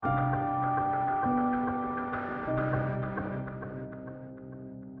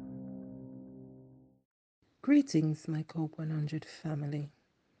Greetings, my COPE 100 family.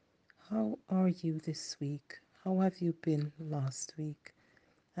 How are you this week? How have you been last week?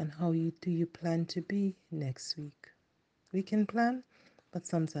 And do you plan to be next week? We can plan, but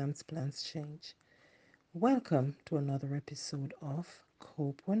sometimes plans change. Welcome to another episode of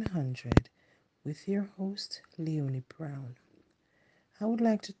COPE 100 with your host, Leonie Brown. I would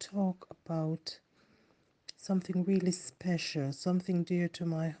like to talk about something really special, something dear to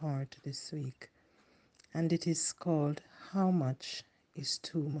my heart this week, and it is called How Much is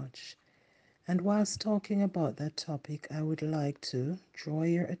Too Much. And whilst talking about that topic, I would like to draw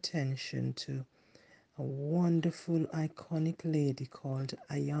your attention to a wonderful, iconic lady called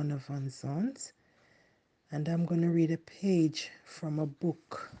Ayana Van Zant. And I'm going to read a page from a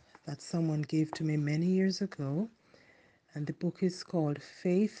book that someone gave to me many years ago. And the book is called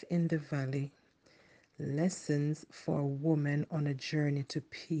Faith in the Valley, Lessons for a Woman on a Journey to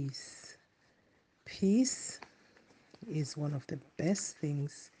Peace. Peace is one of the best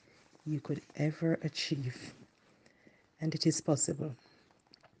things you could ever achieve, and it is possible.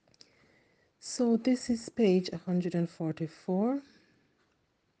 So this is page 144,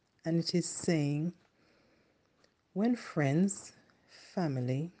 and it is saying, when friends,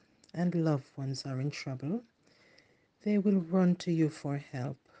 family, and loved ones are in trouble, they will run to you for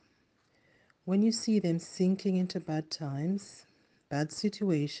help. When you see them sinking into bad times, bad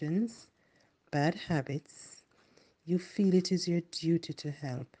situations, bad habits, you feel it is your duty to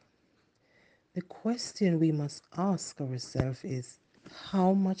help. The question we must ask ourselves is,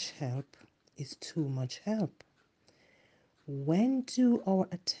 how much help is too much help? When do our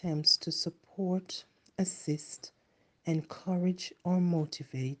attempts to support, assist, encourage, or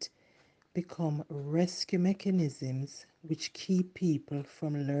motivate become rescue mechanisms which keep people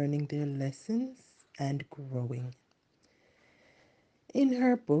from learning their lessons and growing? In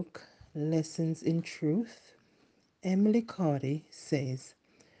her book, Lessons in Truth, Emily Cardy says,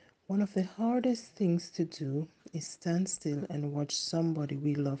 one of the hardest things to do is stand still and watch somebody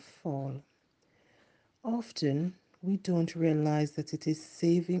we love fall. Often, we don't realize that it is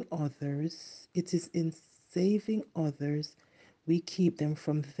in saving others we keep them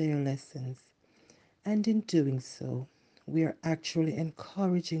from their lessons. And in doing so, we are actually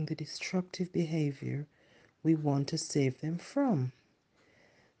encouraging the destructive behavior we want to save them from.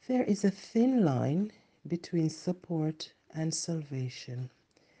 There is a thin line between support and salvation,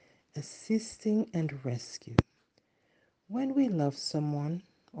 assisting and rescue. When we love someone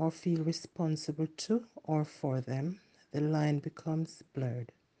or feel responsible to or for them, the line becomes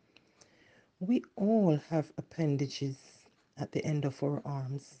blurred. We all have appendages at the end of our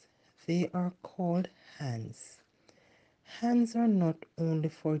arms. They are called hands. Hands are not only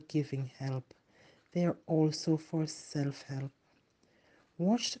for giving help, they are also for self help.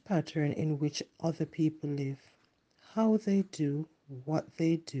 Watch the pattern in which other people live. How they do what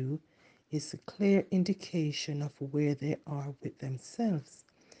they do is a clear indication of where they are with themselves.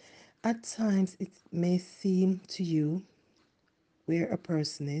 At times, it may seem to you where a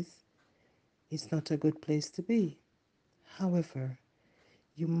person is not a good place to be. However,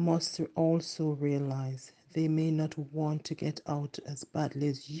 you must also realize they may not want to get out as badly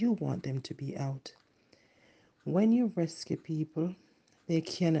as you want them to be out. When you rescue people, they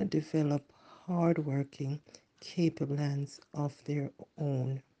cannot develop hardworking, capable hands of their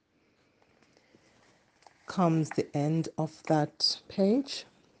own. Comes the end of that page.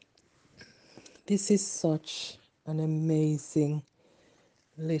 This is such an amazing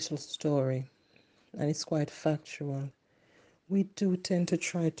little story, and it's quite factual. We do tend to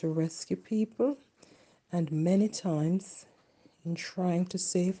try to rescue people, and many times in trying to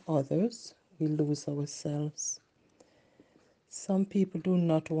save others, we lose ourselves. Some people do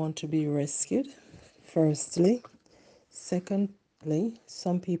not want to be rescued, firstly. Secondly,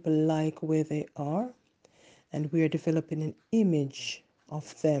 some people like where they are, and we are developing an image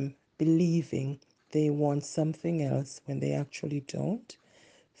of them believing they want something else when they actually don't.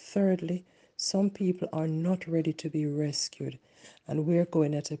 Thirdly, some people are not ready to be rescued, and we're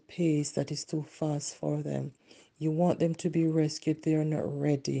going at a pace that is too fast for them. You want them to be rescued, they are not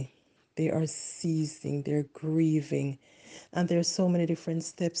ready. They are seizing, they're grieving, and there's so many different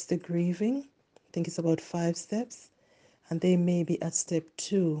steps to grieving. I think it's about 5 steps, and they may be at step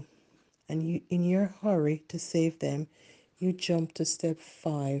 2, and you, in your hurry to save them, you jump to step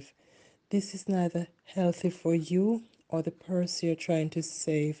 5. This is neither healthy for you or the person you're trying to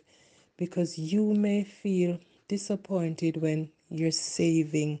save, because you may feel disappointed when your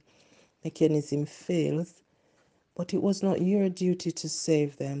saving mechanism fails, but it was not your duty to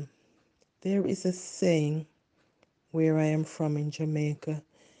save them. There is a saying where I am from in Jamaica: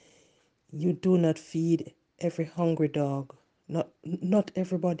 you do not feed every hungry dog. Not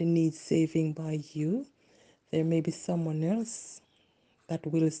everybody needs saving by you. There may be someone else that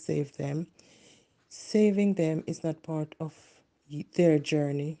will save them. Saving them is not part of their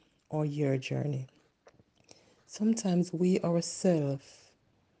journey or your journey. Sometimes we ourselves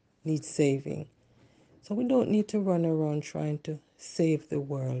need saving. So we don't need to run around trying to save the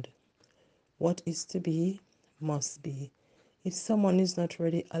world. What is to be must be. If someone is not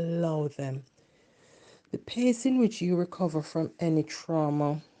ready, allow them. The pace in which you recover from any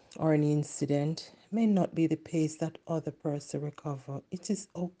trauma or any incident may not be the pace that other person recover. It is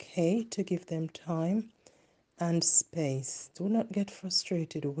okay to give them time and space. Do not get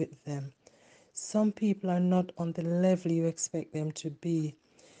frustrated with them. Some people are not on the level you expect them to be.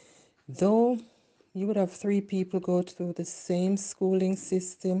 Though you would have three people go through the same schooling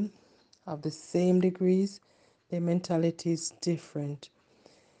system, have the same degrees, their mentality is different.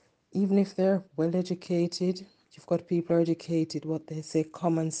 Even if they're well educated, you've got people who are educated, what they say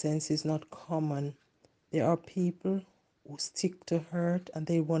common sense is not common. There are people who stick to hurt and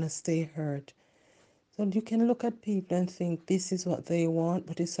they want to stay hurt. So you can look at people and think this is what they want,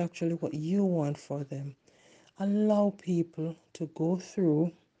 but it's actually what you want for them. Allow people to go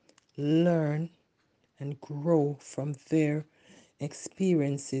through, learn, and grow from their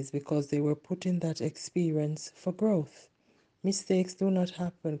experiences because they were put in that experience for growth. Mistakes do not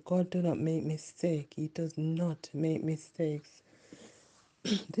happen. God do not make mistake. He does not make mistakes.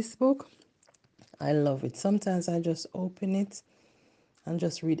 This book, I love it. Sometimes I just open it and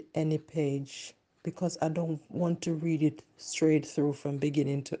just read any page because I don't want to read it straight through from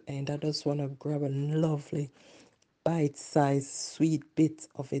beginning to end. I just want to grab a lovely bite-sized sweet bit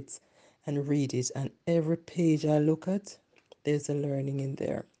of it and read it. And every page I look at, there's a learning in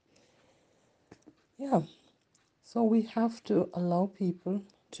there. Yeah. So we have to allow people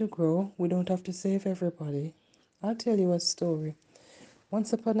to grow. We don't have to save everybody. I'll tell you a story.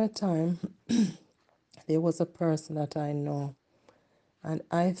 Once upon a time, there was a person that I know, and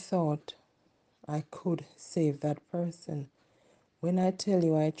I thought I could save that person. When I tell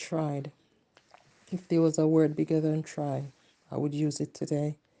you I tried, if there was a word bigger than try, I would use it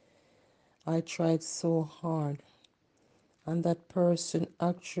today. I tried so hard, and that person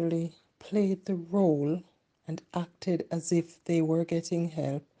actually played the role and acted as if they were getting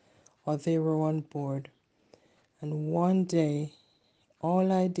help or they were on board. And one day,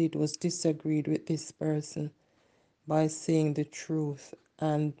 all I did was disagreed with this person by saying the truth,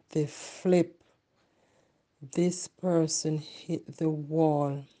 and the flip, this person hit the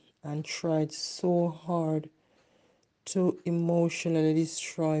wall and tried so hard to emotionally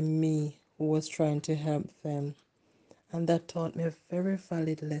destroy me who was trying to help them. And that taught me a very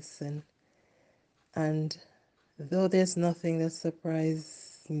valid lesson. And though there's nothing that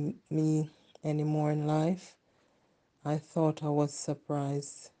surprises me anymore in life, I thought I was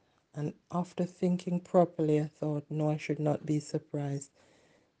surprised. And after thinking properly, I thought, no, I should not be surprised.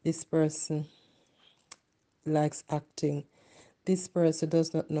 This person likes acting. This person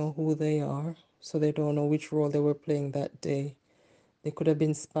does not know who they are, so they don't know which role they were playing that day. They could have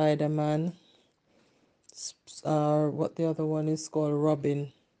been Spider Man, or what the other one is called,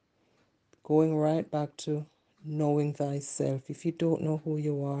 Robin, going right back to knowing thyself. If you don't know who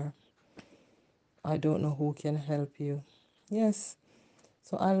you are, I don't know who can help you. Yes,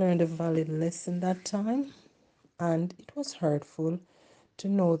 so I learned a valid lesson that time, and it was hurtful to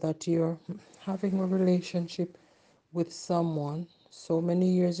know that you're having a relationship with someone, so many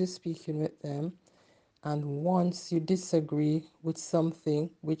years you're speaking with them, and once you disagree with something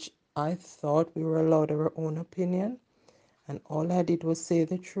which I thought we were allowed our own opinion, and all I did was say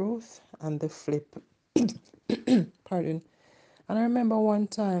the truth and the flip. Pardon. And I remember one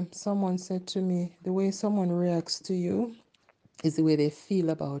time someone said to me, the way someone reacts to you is the way they feel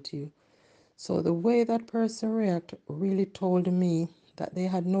about you. So the way that person reacted really told me that they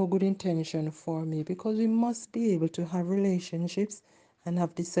had no good intention for me, because we must be able to have relationships and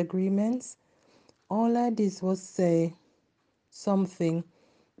have disagreements. All I did was say something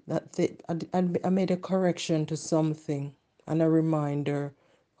that I made a correction to something and a reminder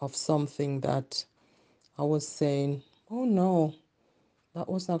of something that I was saying, oh no, that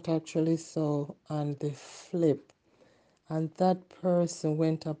was not actually so, and the flip. And that person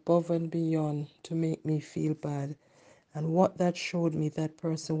went above and beyond to make me feel bad. And what that showed me, that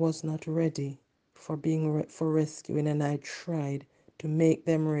person was not ready for for rescuing, and I tried to make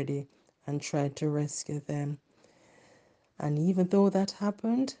them ready and tried to rescue them. And even though that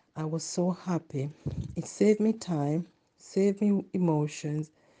happened, I was so happy. It saved me time, saved me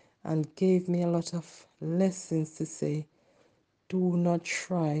emotions, and gave me a lot of lessons to say. Do not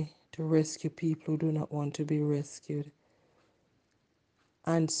try to rescue people who do not want to be rescued.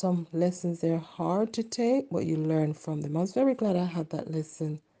 And some lessons, they're hard to take, but you learn from them. I was very glad I had that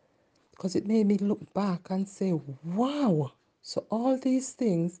lesson because it made me look back and say, wow, so all these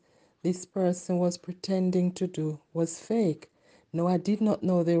things this person was pretending to do was fake. No, I did not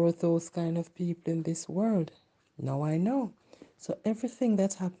know there were those kind of people in this world. Now I know. So everything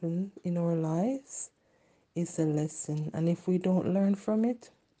that happened in our lives is a lesson. And if we don't learn from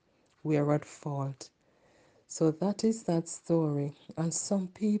it, we are at fault. So that is that story. And some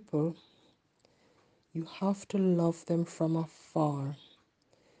people, you have to love them from afar.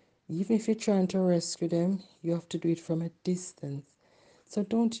 Even if you're trying to rescue them, you have to do it from a distance. So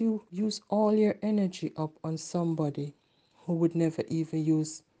don't you use all your energy up on somebody who would never even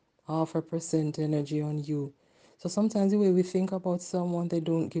use 0.5% energy on you. So sometimes the way we think about someone, they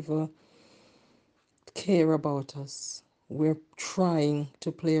don't give a care about us. We're trying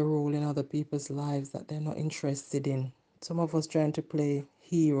to play a role in other people's lives that they're not interested in. Some of us trying to play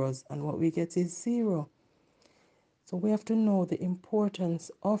heroes, and what we get is zero. So we have to know the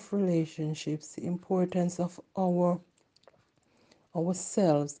importance of relationships, the importance of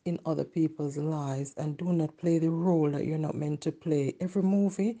ourselves in other people's lives, and do not play the role that you're not meant to play. Every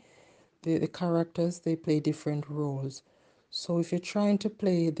movie, the characters, they play different roles. So if you're trying to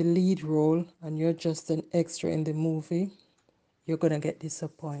play the lead role and you're just an extra in the movie, you're going to get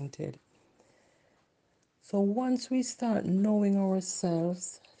disappointed. So once we start knowing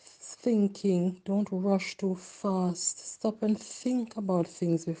ourselves, thinking, don't rush too fast. Stop and think about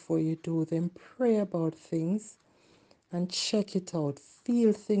things before you do them. Pray about things and check it out.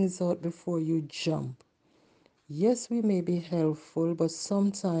 Feel things out before you jump. Yes, we may be helpful, but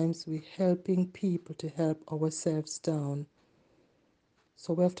sometimes we're helping people to help ourselves down.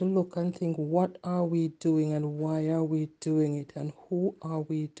 So we have to look and think, what are we doing and why are we doing it and who are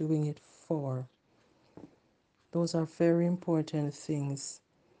we doing it for? Those are very important things.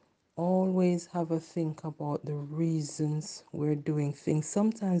 Always have a think about the reasons we're doing things.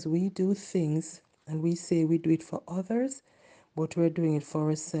 Sometimes we do things and we say we do it for others, but we're doing it for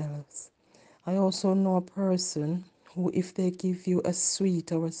ourselves. I also know a person who, if they give you a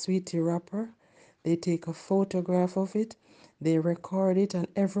sweet or a sweetie wrapper, they take a photograph of it, they record it, and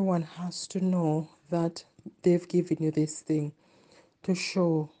everyone has to know that they've given you this thing to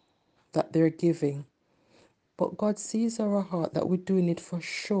show that they're giving. But God sees our heart that we're doing it for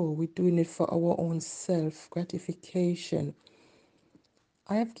show, we're doing it for our own self gratification.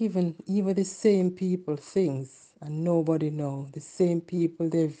 I have given even the same people things and nobody know. The same people,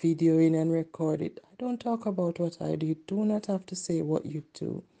 they're videoing and record it. I don't talk about what I do. You do not have to say what you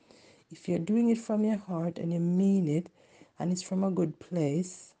do. If you're doing it from your heart and you mean it and it's from a good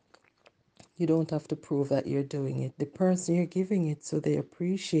place, you don't have to prove that you're doing it. The person you're giving it, so they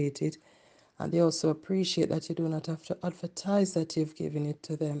appreciate it, and they also appreciate that you do not have to advertise that you've given it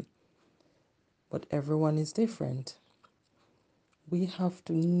to them. But everyone is different. We have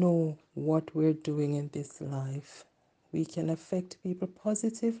to know what we're doing in this life. We can affect people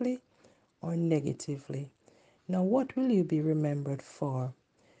positively or negatively. Now, what will you be remembered for?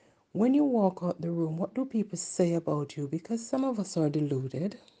 When you walk out the room, what do people say about you? Because some of us are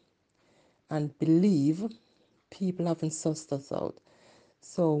deluded and believe people haven't sussed us out.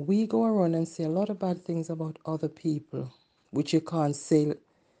 So we go around and say a lot of bad things about other people, which you can't say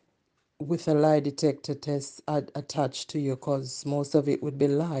with a lie detector test attached to you, because most of it would be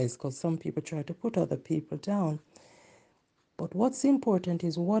lies, because some people try to put other people down. But what's important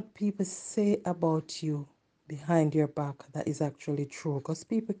is what people say about you behind your back that is actually true, because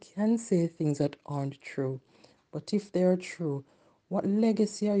people can say things that aren't true. But if they are true, what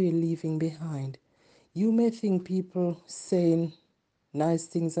legacy are you leaving behind? You may think people saying nice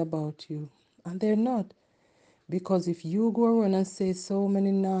things about you, and they're not. Because if you go around and say so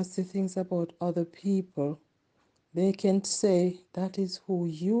many nasty things about other people, they can say that is who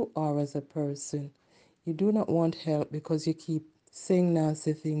you are as a person. You do not want help because you keep saying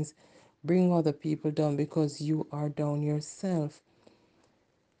nasty things, bring other people down because you are down yourself.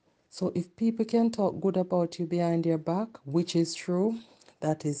 So if people can talk good about you behind your back, which is true,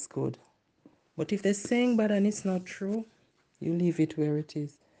 that is good. But if they're saying bad and it's not true, you leave it where it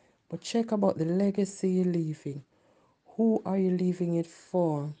is. But check about the legacy you're leaving. Who are you leaving it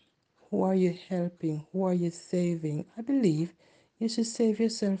for? Who are you helping? Who are you saving? I believe you should save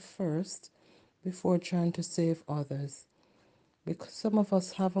yourself first before trying to save others. Because some of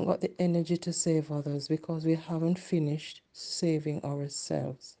us haven't got the energy to save others because we haven't finished saving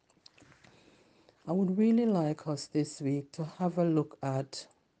ourselves. I would really like us this week to have a look at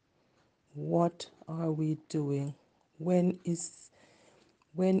what are we doing? When is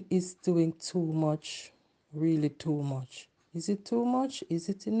When is doing too much really too much? Is it too much? Is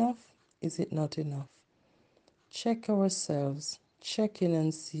it enough? Is it not enough? Check ourselves, check in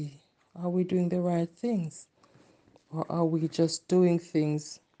and see, are we doing the right things? Or are we just doing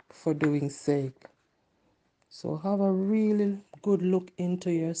things for doing sake? So have a really good look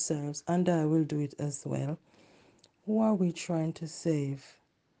into yourselves, and I will do it as well. Who are we trying to save?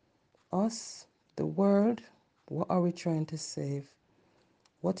 Us? The world? What are we trying to save?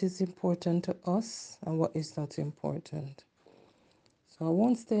 What is important to us and what is not important? So I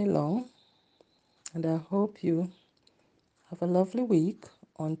won't stay long, and I hope you have a lovely week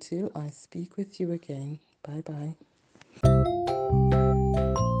until I speak with you again. Bye bye.